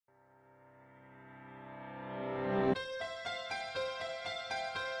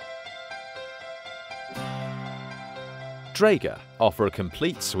Dräger offer a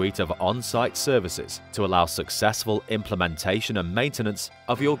complete suite of on-site services to allow successful implementation and maintenance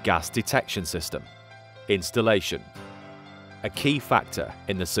of your gas detection system. Installation. A key factor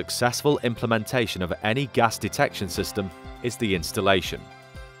in the successful implementation of any gas detection system is the installation.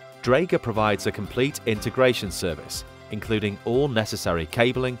 Draeger provides a complete integration service, including all necessary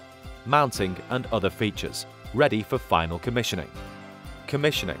cabling, mounting and other features, ready for final commissioning.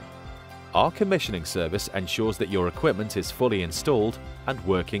 Commissioning. Our commissioning service ensures that your equipment is fully installed and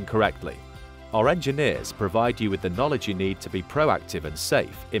working correctly. Our engineers provide you with the knowledge you need to be proactive and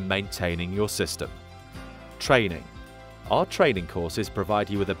safe in maintaining your system. Training. Our training courses provide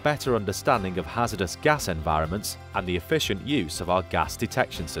you with a better understanding of hazardous gas environments and the efficient use of our gas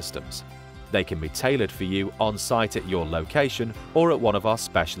detection systems. They can be tailored for you on-site at your location or at one of our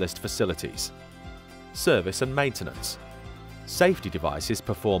specialist facilities. Service and maintenance. Safety devices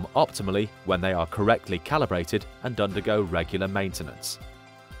perform optimally when they are correctly calibrated and undergo regular maintenance.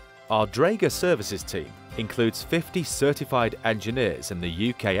 Our Draeger services team includes 50 certified engineers in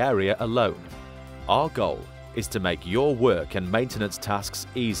the UK area alone. Our goal is to make your work and maintenance tasks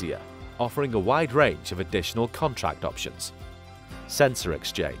easier, offering a wide range of additional contract options. Sensor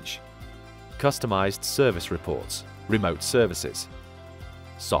exchange. Customized service reports, remote services.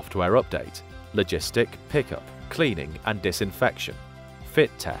 Software update, logistic pickup, cleaning and disinfection, fit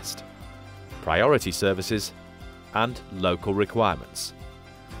test, priority services, and local requirements.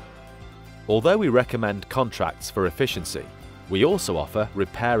 Although we recommend contracts for efficiency, we also offer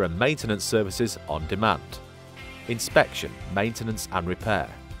repair and maintenance services on demand, inspection, maintenance and repair,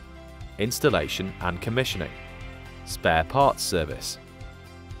 installation and commissioning, spare parts service,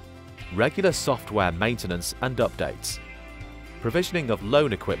 regular software maintenance and updates, provisioning of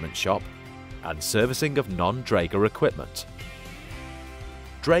loan equipment shop, and servicing of non-Draeger equipment.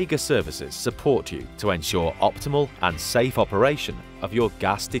 Draeger services support you to ensure optimal and safe operation of your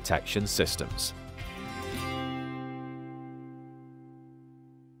gas detection systems.